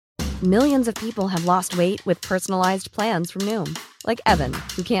Millions of people have lost weight with personalized plans from Noom. Like Evan,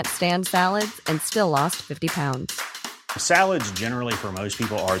 who can't stand salads and still lost 50 pounds. Salads generally for most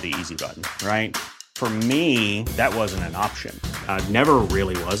people are the easy button, right? For me, that wasn't an option. I never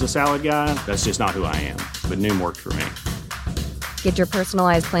really was a salad guy. That's just not who I am. But Noom worked for me. Get your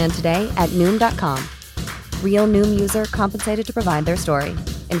personalized plan today at Noom.com. Real Noom user compensated to provide their story.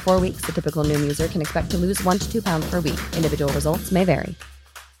 In 4 weeks, the typical Noom user can expect to lose 1 to 2 pounds per week. Individual results may vary.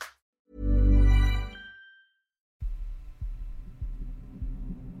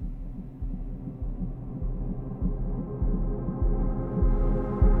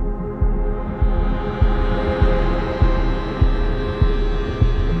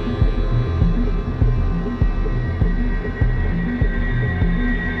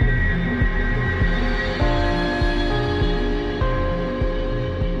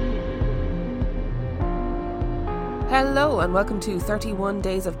 Hello and welcome to 31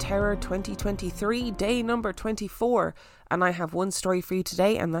 Days of Terror 2023, day number 24, and I have one story for you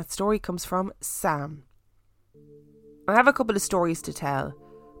today, and that story comes from Sam. I have a couple of stories to tell,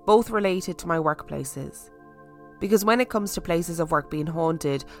 both related to my workplaces, because when it comes to places of work being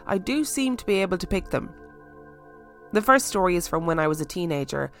haunted, I do seem to be able to pick them. The first story is from when I was a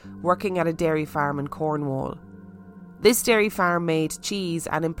teenager, working at a dairy farm in Cornwall. This dairy farm made cheese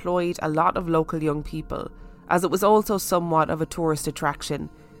and employed a lot of local young people, as it was also somewhat of a tourist attraction,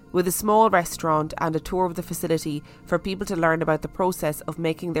 with a small restaurant and a tour of the facility for people to learn about the process of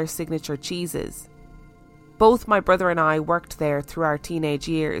making their signature cheeses. Both my brother and I worked there through our teenage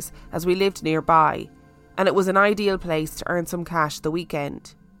years, as we lived nearby, and it was an ideal place to earn some cash the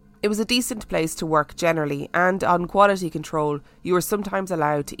weekend. It was a decent place to work generally, and on quality control, you were sometimes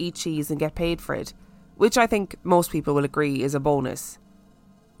allowed to eat cheese and get paid for it, which I think most people will agree is a bonus.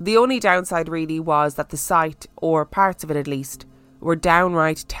 The only downside really was that the site, or parts of it at least, were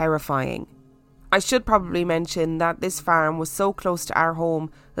downright terrifying. I should probably mention that this farm was so close to our home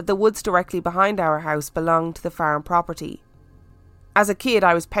that the woods directly behind our house belonged to the farm property. As a kid,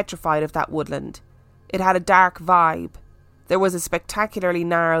 I was petrified of that woodland. It had a dark vibe. There was a spectacularly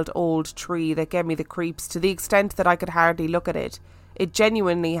gnarled old tree that gave me the creeps to the extent that I could hardly look at it. It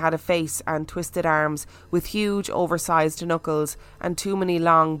genuinely had a face and twisted arms with huge oversized knuckles and too many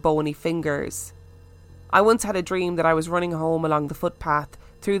long bony fingers. I once had a dream that I was running home along the footpath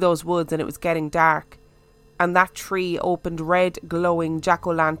through those woods and it was getting dark, and that tree opened red glowing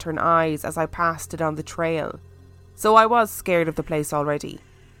jack-o'-lantern eyes as I passed it on the trail. So I was scared of the place already.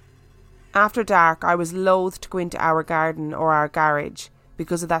 After dark, I was loath to go into our garden or our garage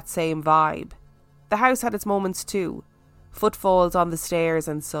because of that same vibe. The house had its moments too, footfalls on the stairs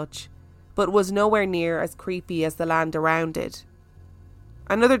and such, but was nowhere near as creepy as the land around it.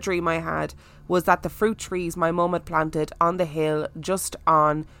 Another dream I had was that the fruit trees my mum had planted on the hill just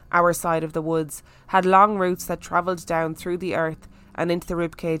on our side of the woods had long roots that travelled down through the earth and into the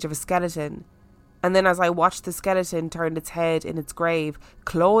ribcage of a skeleton, and then as I watched the skeleton turn its head in its grave,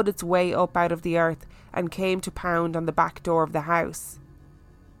 clawed its way up out of the earth and came to pound on the back door of the house.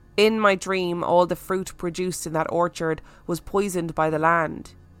 In my dream, all the fruit produced in that orchard was poisoned by the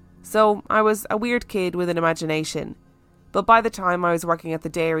land. So I was a weird kid with an imagination. But by the time I was working at the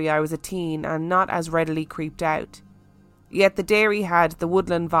dairy, I was a teen and not as readily creeped out. Yet the dairy had the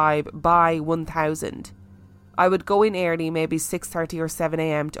woodland vibe by 1000. I would go in early, maybe 6:30 or 7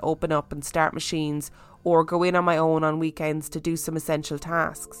 a.m. to open up and start machines, or go in on my own on weekends to do some essential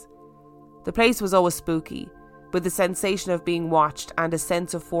tasks. The place was always spooky, with the sensation of being watched and a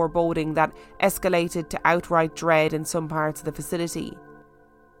sense of foreboding that escalated to outright dread in some parts of the facility.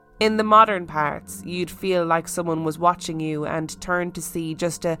 In the modern parts, you'd feel like someone was watching you and turn to see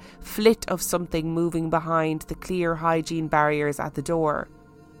just a flit of something moving behind the clear hygiene barriers at the door,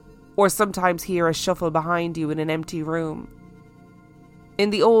 or sometimes hear a shuffle behind you in an empty room.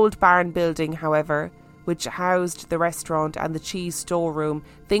 In the old barn building, however, which housed the restaurant and the cheese storeroom,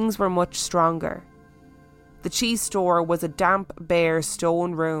 things were much stronger. The cheese store was a damp, bare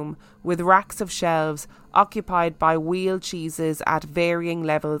stone room with racks of shelves occupied by wheeled cheeses at varying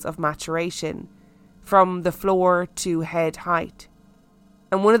levels of maturation, from the floor to head height.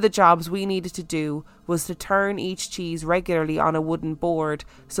 And one of the jobs we needed to do was to turn each cheese regularly on a wooden board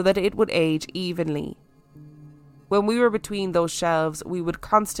so that it would age evenly. When we were between those shelves, we would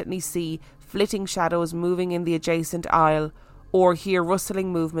constantly see flitting shadows moving in the adjacent aisle, or hear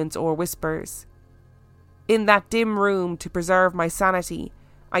rustling movements or whispers. In that dim room, to preserve my sanity,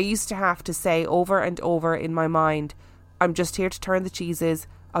 I used to have to say over and over in my mind, "I'm just here to turn the cheeses,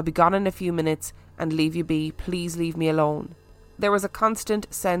 I'll be gone in a few minutes, and leave you be, please leave me alone." There was a constant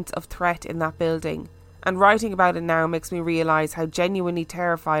sense of threat in that building, and writing about it now makes me realise how genuinely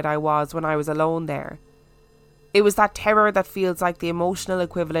terrified I was when I was alone there. It was that terror that feels like the emotional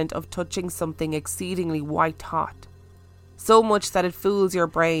equivalent of touching something exceedingly white hot. So much that it fools your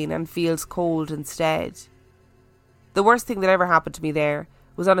brain and feels cold instead. The worst thing that ever happened to me there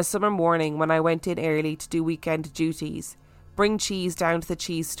was on a summer morning when I went in early to do weekend duties, bring cheese down to the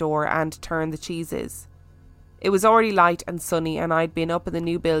cheese store and turn the cheeses. It was already light and sunny and I'd been up in the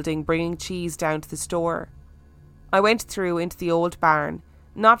new building bringing cheese down to the store. I went through into the old barn,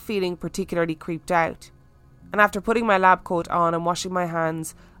 not feeling particularly creeped out. And after putting my lab coat on and washing my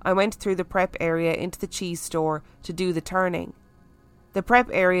hands, I went through the prep area into the cheese store to do the turning. The prep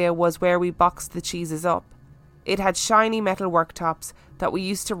area was where we boxed the cheeses up. It had shiny metal worktops that we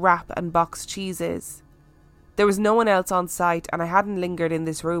used to wrap and box cheeses. There was no one else on site and I hadn't lingered in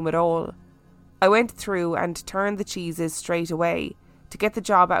this room at all. I went through and turned the cheeses straight away to get the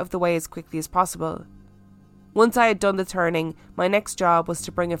job out of the way as quickly as possible. Once I had done the turning, my next job was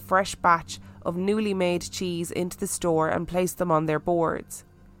to bring a fresh batch of newly made cheese into the store and place them on their boards.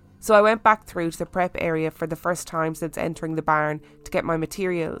 So I went back through to the prep area for the first time since entering the barn to get my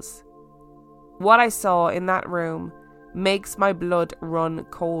materials. What I saw in that room makes my blood run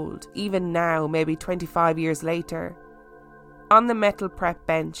cold, even now, maybe 25 years later. On the metal prep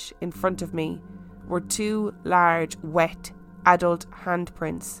bench in front of me were 2 large, wet, adult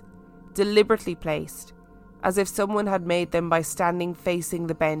handprints, deliberately placed, as if someone had made them by standing facing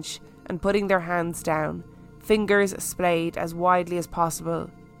the bench and putting their hands down, fingers splayed as widely as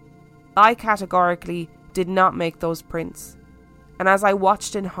possible. I categorically did not make those prints, and as I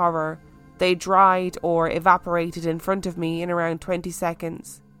watched in horror, they dried or evaporated in front of me in around 20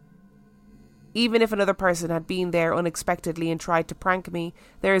 seconds. Even if another person had been there unexpectedly and tried to prank me,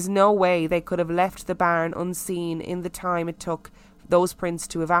 there is no way they could have left the barn unseen in the time it took those prints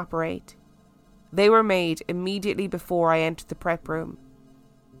to evaporate. They were made immediately before I entered the prep room.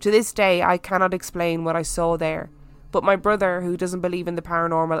 To this day, I cannot explain what I saw there, but my brother, who doesn't believe in the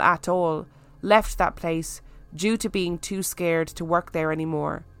paranormal at all, left that place due to being too scared to work there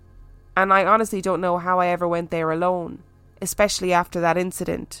anymore. And I honestly don't know how I ever went there alone, especially after that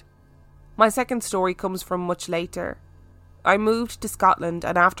incident. My second story comes from much later. I moved to Scotland,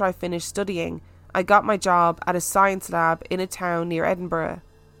 and after I finished studying, I got my job at a science lab in a town near Edinburgh.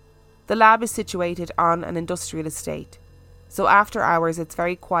 The lab is situated on an industrial estate, so after hours it's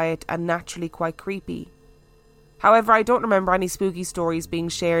very quiet and naturally quite creepy. However, I don't remember any spooky stories being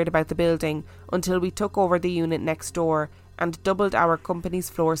shared about the building until we took over the unit next door and doubled our company's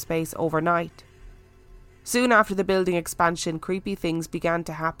floor space overnight. Soon after the building expansion, creepy things began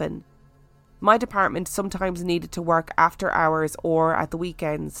to happen. My department sometimes needed to work after hours or at the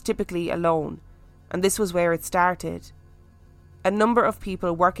weekends, typically alone, and this was where it started. A number of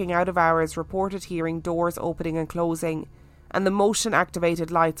people working out of hours reported hearing doors opening and closing, and the motion-activated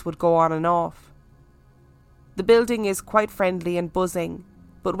lights would go on and off. The building is quite friendly and buzzing,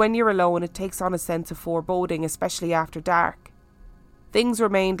 but when you're alone it takes on a sense of foreboding, especially after dark. Things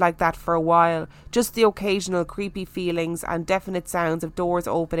remained like that for a while, just the occasional creepy feelings and definite sounds of doors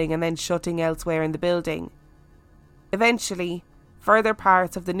opening and then shutting elsewhere in the building. Eventually, further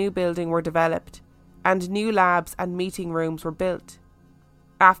parts of the new building were developed, and new labs and meeting rooms were built.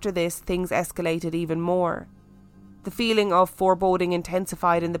 After this, things escalated even more. The feeling of foreboding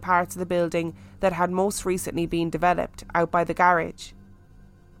intensified in the parts of the building that had most recently been developed, out by the garage.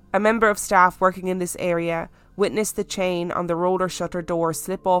 A member of staff working in this area witnessed the chain on the roller shutter door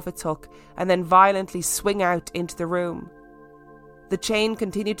slip off its hook and then violently swing out into the room. The chain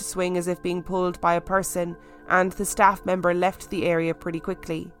continued to swing as if being pulled by a person, and the staff member left the area pretty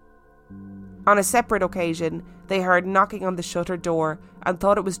quickly. On a separate occasion, they heard knocking on the shutter door and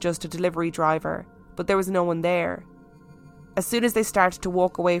thought it was just a delivery driver, but there was no one there. As soon as they started to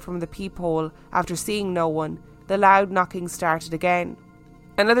walk away from the peephole after seeing no one, the loud knocking started again.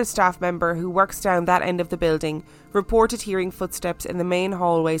 Another staff member who works down that end of the building reported hearing footsteps in the main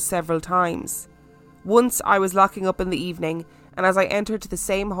hallway several times. Once I was locking up in the evening, and as I entered the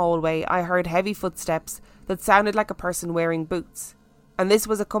same hallway I heard heavy footsteps that sounded like a person wearing boots, and this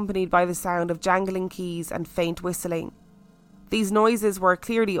was accompanied by the sound of jangling keys and faint whistling. These noises were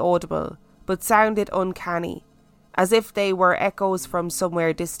clearly audible, but sounded uncanny, as if they were echoes from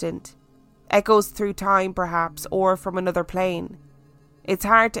somewhere distant. Echoes through time perhaps, or from another plane. It's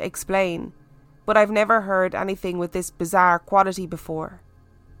hard to explain, but I've never heard anything with this bizarre quality before.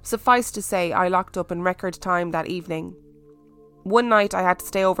 Suffice to say, I locked up in record time that evening. One night I had to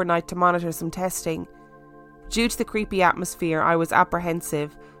stay overnight to monitor some testing. Due to the creepy atmosphere, I was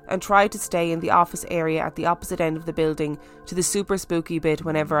apprehensive and tried to stay in the office area at the opposite end of the building to the super spooky bit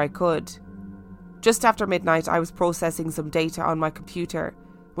whenever I could. Just after midnight, I was processing some data on my computer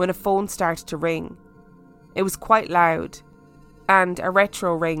when a phone started to ring. It was quite loud, and a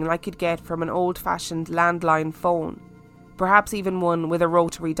retro ring like you'd get from an old-fashioned landline phone, perhaps even one with a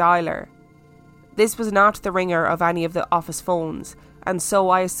rotary dialer. This was not the ringer of any of the office phones, and so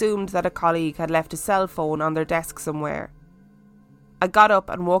I assumed that a colleague had left a cell phone on their desk somewhere. I got up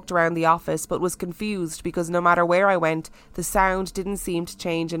and walked around the office, but was confused because no matter where I went, the sound didn't seem to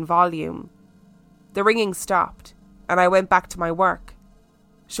change in volume. The ringing stopped, and I went back to my work.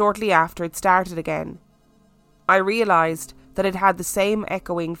 Shortly after, it started again. I realised that it had the same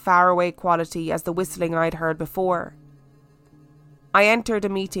echoing, faraway quality as the whistling I'd heard before. I entered a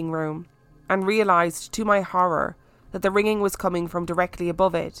meeting room and realised, to my horror, that the ringing was coming from directly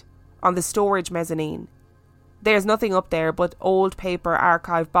above it, on the storage mezzanine. There's nothing up there but old paper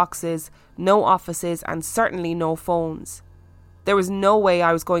archive boxes, no offices, and certainly no phones. There was no way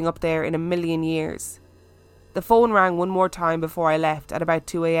I was going up there in a million years. The phone rang one more time before I left at about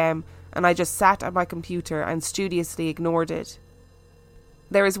 2 a.m, and I just sat at my computer and studiously ignored it.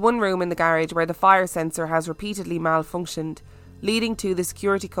 There is one room in the garage where the fire sensor has repeatedly malfunctioned, leading to the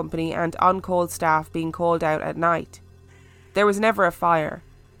security company and on-call staff being called out at night. There was never a fire,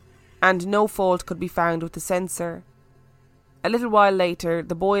 and no fault could be found with the sensor. A little while later,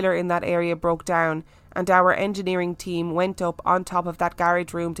 the boiler in that area broke down, and our engineering team went up on top of that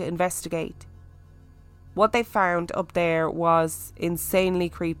garage room to investigate. What they found up there was insanely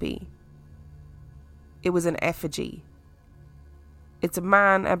creepy. It was an effigy. It's a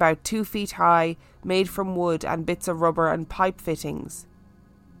man about 2 feet high, made from wood and bits of rubber and pipe fittings.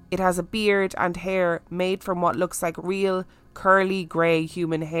 It has a beard and hair made from what looks like real, curly grey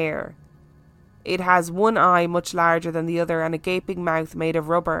human hair. It has one eye much larger than the other and a gaping mouth made of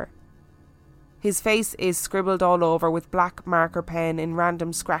rubber. His face is scribbled all over with black marker pen in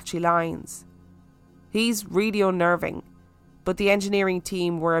random scratchy lines. He's really unnerving, but the engineering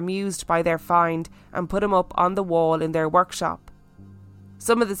team were amused by their find and put him up on the wall in their workshop.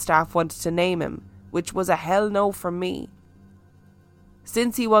 Some of the staff wanted to name him, which was a hell no from me.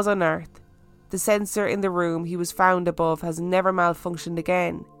 Since he was unearthed, the sensor in the room he was found above has never malfunctioned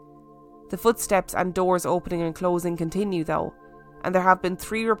again. The footsteps and doors opening and closing continue though, and there have been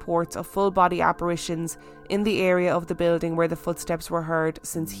 3 reports of full-body apparitions in the area of the building where the footsteps were heard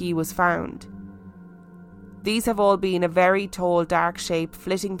since he was found. These have all been a very tall, dark shape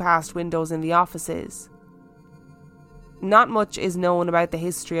flitting past windows in the offices. Not much is known about the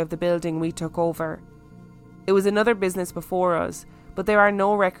history of the building we took over. It was another business before us, but there are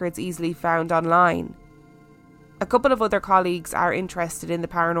no records easily found online. A couple of other colleagues are interested in the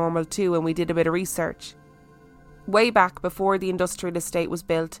paranormal too, and we did a bit of research. Way back before the industrial estate was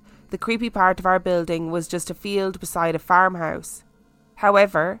built, the creepy part of our building was just a field beside a farmhouse.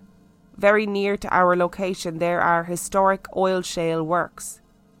 However, very near to our location there are historic oil shale works.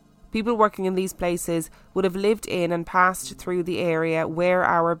 People working in these places would have lived in and passed through the area where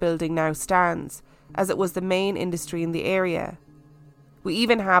our building now stands, as it was the main industry in the area. We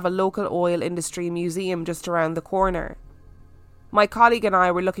even have a local oil industry museum just around the corner. My colleague and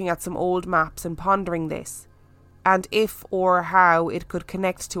I were looking at some old maps and pondering this, and if or how it could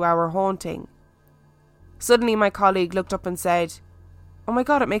connect to our haunting. Suddenly my colleague looked up and said, "Oh my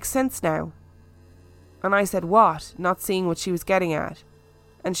God, it makes sense now." And I said, "What?" not seeing what she was getting at.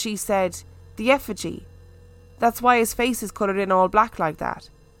 And she said, "The effigy. That's why his face is coloured in all black like that.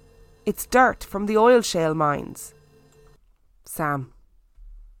 It's dirt from the oil shale mines." Sam,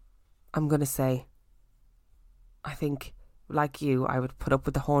 I'm going to say, I think, like you, I would put up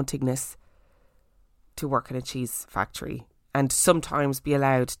with the hauntingness to work in a cheese factory and sometimes be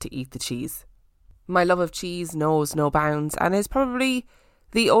allowed to eat the cheese. My love of cheese knows no bounds and is probably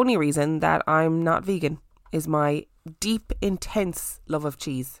the only reason that I'm not vegan, is my deep, intense love of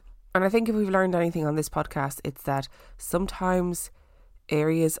cheese. And I think if we've learned anything on this podcast, it's that sometimes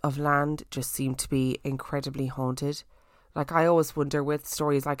areas of land just seem to be incredibly haunted. Like, I always wonder with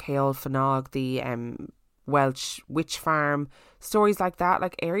stories like Heol Fanog, the Welsh witch farm, stories like that,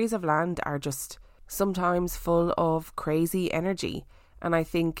 like areas of land are just sometimes full of crazy energy. And I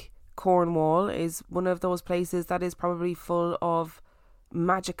think Cornwall is one of those places that is probably full of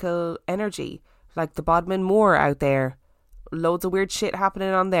magical energy, like the Bodmin Moor out there. Loads of weird shit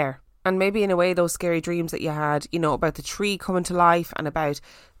happening on there. And maybe in a way those scary dreams that you had, you know, about the tree coming to life and about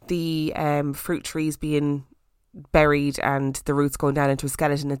the fruit trees being buried and the roots going down into a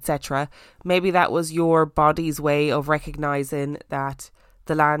skeleton, etc. Maybe that was your body's way of recognising that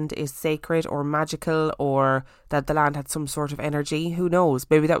the land is sacred or magical, or that the land had some sort of energy. Who knows?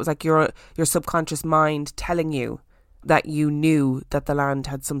 Maybe that was like your subconscious mind telling you that you knew that the land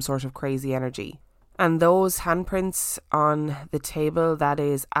had some sort of crazy energy. And those handprints on the table, that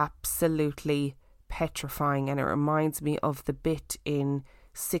is absolutely petrifying. And it reminds me of the bit in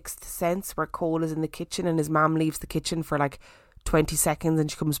Sixth Sense where Cole is in the kitchen and his mum leaves the kitchen for like 20 seconds and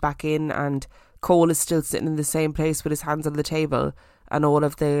she comes back in and Cole is still sitting in the same place with his hands on the table and all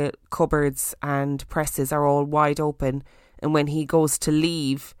of the cupboards and presses are all wide open. And when he goes to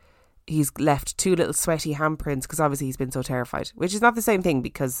leave, he's left two little sweaty handprints because obviously he's been so terrified, which is not the same thing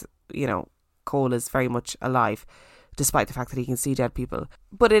because, you know, Cole is very much alive despite the fact that he can see dead people.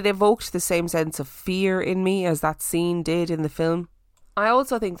 But it evoked the same sense of fear in me as that scene did in the film. I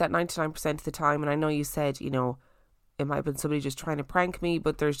also think that 99% of the time, and I know you said, you know, it might have been somebody just trying to prank me,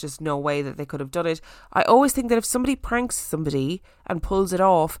 but there's just no way that they could have done it. I always think that if somebody pranks somebody and pulls it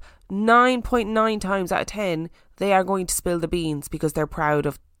off, 9.9 times out of 10, they are going to spill the beans because they're proud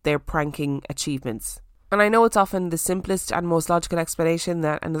of their pranking achievements. And I know it's often the simplest and most logical explanation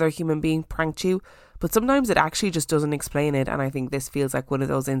that another human being pranked you, but sometimes it actually just doesn't explain it, and I think this feels like one of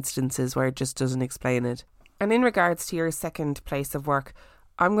those instances where it just doesn't explain it. And in regards to your second place of work,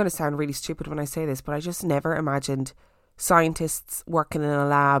 I'm going to sound really stupid when I say this, but I just never imagined scientists working in a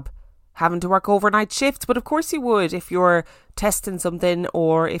lab having to work overnight shifts. But of course you would if you're testing something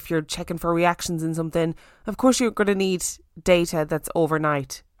or if you're checking for reactions in something. Of course you're going to need data that's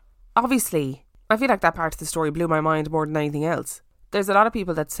overnight. Obviously, I feel like that part of the story blew my mind more than anything else. There's a lot of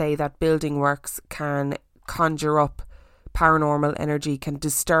people that say that building works can conjure up paranormal energy, can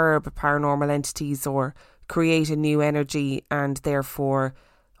disturb paranormal entities or create a new energy, and therefore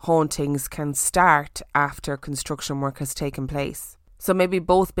hauntings can start after construction work has taken place. So maybe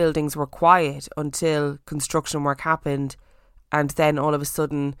both buildings were quiet until construction work happened, and then all of a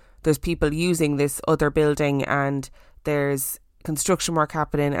sudden there's people using this other building and there's construction work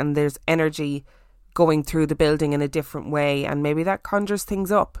happening and there's energy going through the building in a different way, and maybe that conjures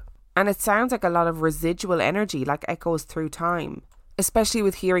things up. And it sounds like a lot of residual energy, like echoes through time. Especially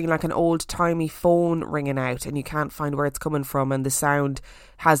with hearing like an old-timey phone ringing out and you can't find where it's coming from, and the sound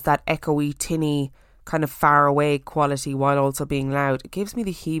has that echoey, tinny, kind of far away quality while also being loud. It gives me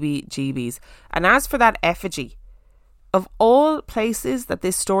the heebie-jeebies. And as for that effigy, of all places that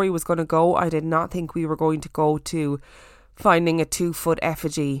this story was going to go, I did not think we were going to go to finding a 2-foot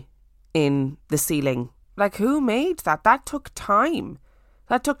effigy in the ceiling. Like, who made that? That took time.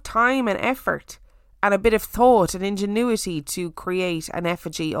 That took time and effort and a bit of thought and ingenuity to create an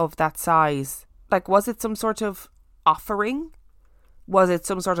effigy of that size. Like, was it some sort of offering? Was it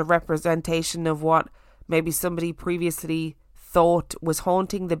some sort of representation of what maybe somebody previously thought was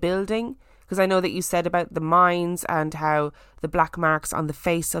haunting the building? Because I know that you said about the mines and how the black marks on the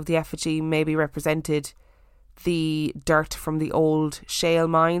face of the effigy maybe represented the dirt from the old shale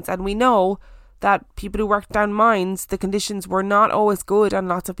mines. And we know that people who worked down mines, the conditions were not always good and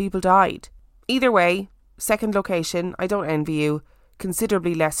lots of people died. Either way, second location, I don't envy you.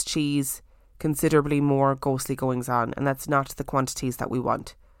 Considerably less cheese, considerably more ghostly goings on, and that's not the quantities that we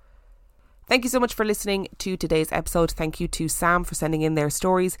want. Thank you so much for listening to today's episode. Thank you to Sam for sending in their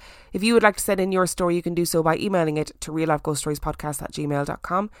stories. If you would like to send in your story, you can do so by emailing it to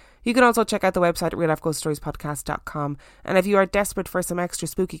reallifeghoststoriespodcast@gmail.com. You can also check out the website at reallifeghoststoriespodcast.com. And if you are desperate for some extra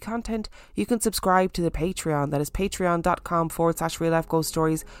spooky content, you can subscribe to the Patreon. That is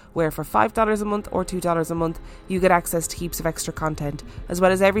patreon.com/reallifeghoststories, where for $5 a month or $2 a month, you get access to heaps of extra content, as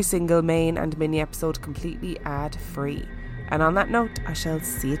well as every single main and mini episode completely ad-free. And on that note, I shall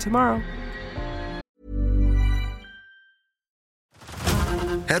see you tomorrow.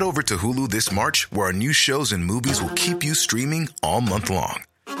 Head over to Hulu this March, where our new shows and movies will keep you streaming all month long.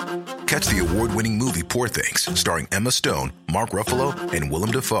 Catch the award-winning movie Poor Things, starring Emma Stone, Mark Ruffalo, and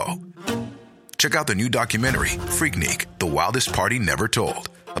Willem Dafoe. Check out the new documentary, Freaknik, The Wildest Party Never Told,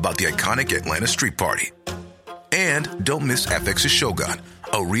 about the iconic Atlanta Street Party. And don't miss FX's Shogun,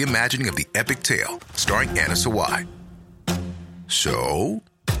 a reimagining of the epic tale, starring Anna Sawai. So,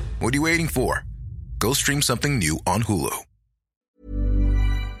 what are you waiting for? Go stream something new on Hulu.